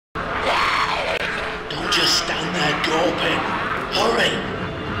just stand there gawping. Hurry!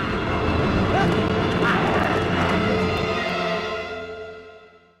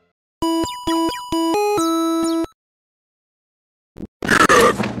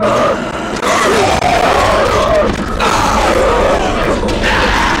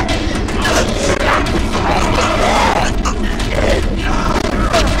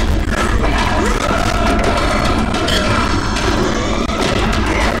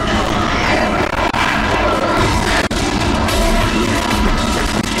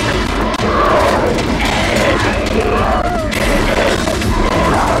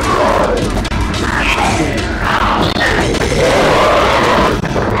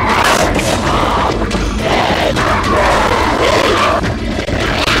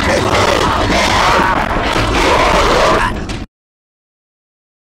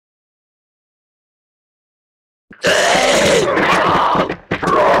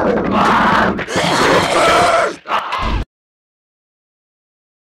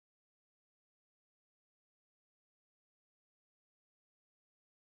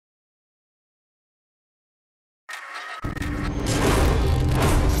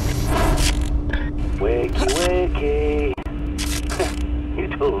 Wakey. You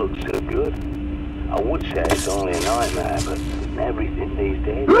don't look so good. I would say it's only a nightmare, but isn't everything these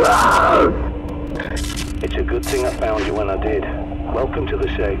days? It's a good thing I found you when I did. Welcome to the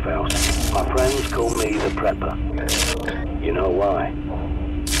safe house. My friends call me the prepper. You know why?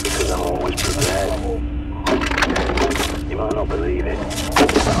 Because I'm always prepared. You might not believe it,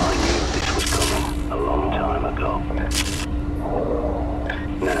 but I knew this was coming a long time ago.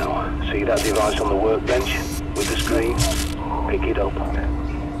 Now, see that device on the workbench with the screen? Pick it up.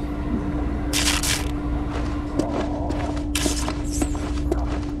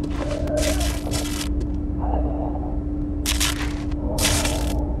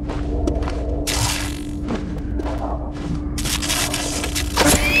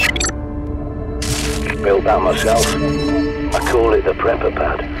 Built that myself. I call it the prepper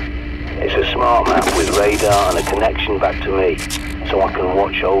pad. It's a smart map with radar and a connection back to me, so I can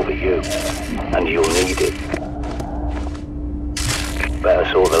watch over you. And you'll need it. Better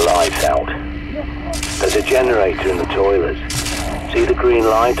sort the lights out. There's a generator in the toilets. See the green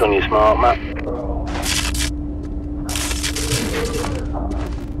light on your smart map?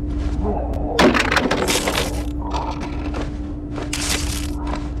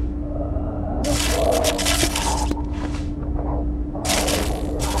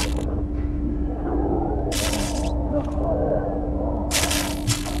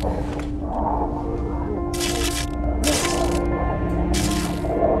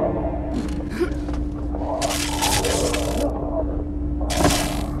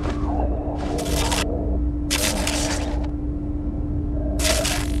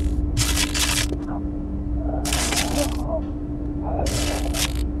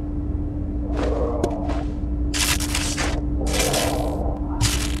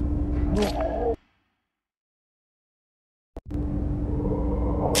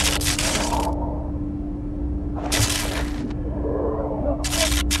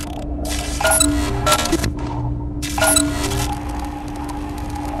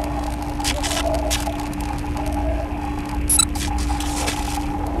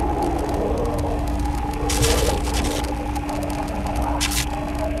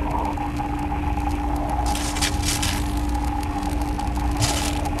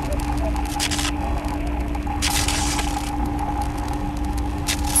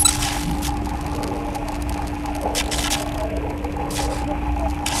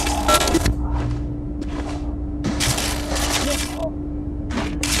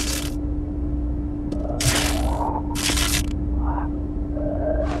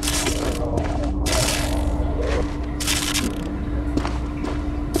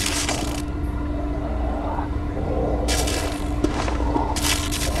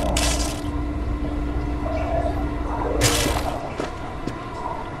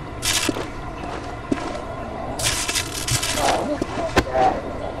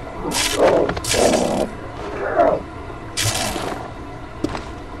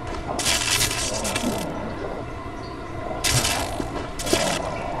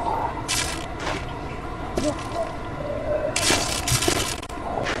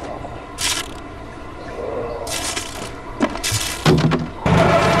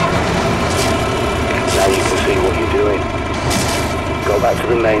 Back to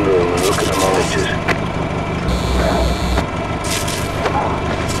the main room and look at the monitors.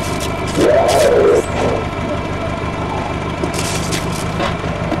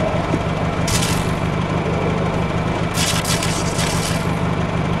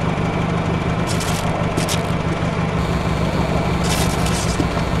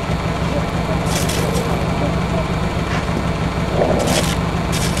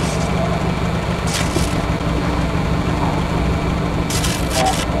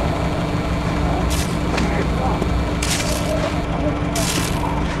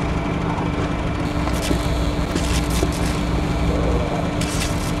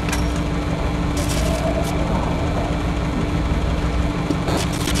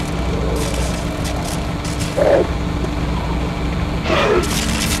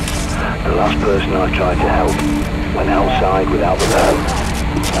 person I tried to help went outside without the van.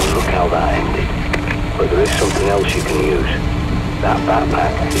 And look how that ended. But there is something else you can use. That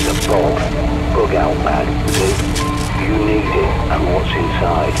backpack is a bug out bag, see? You need it and what's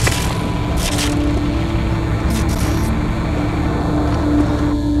inside.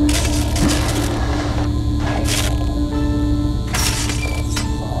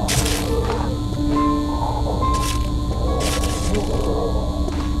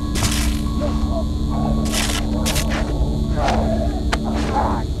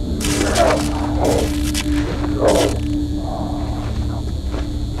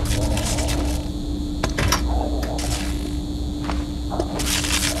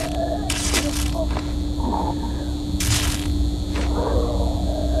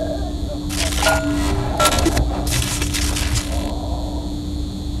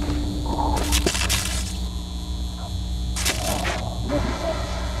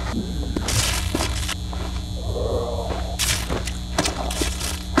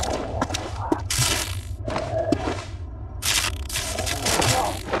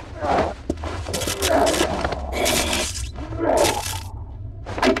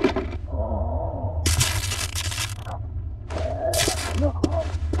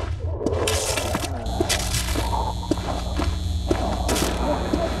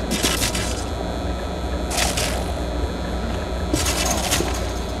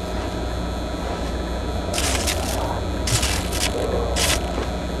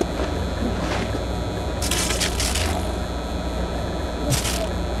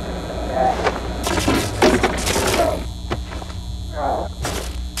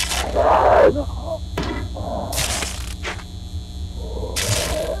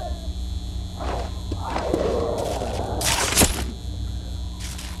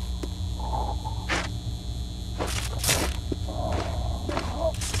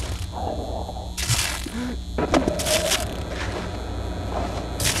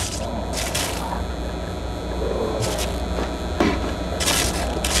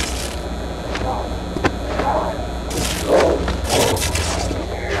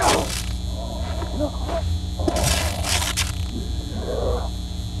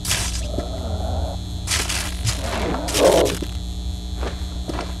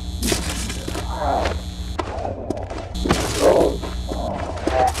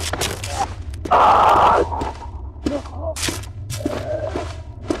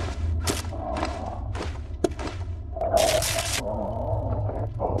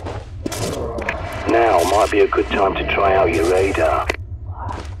 Now might be a good time to try out your radar.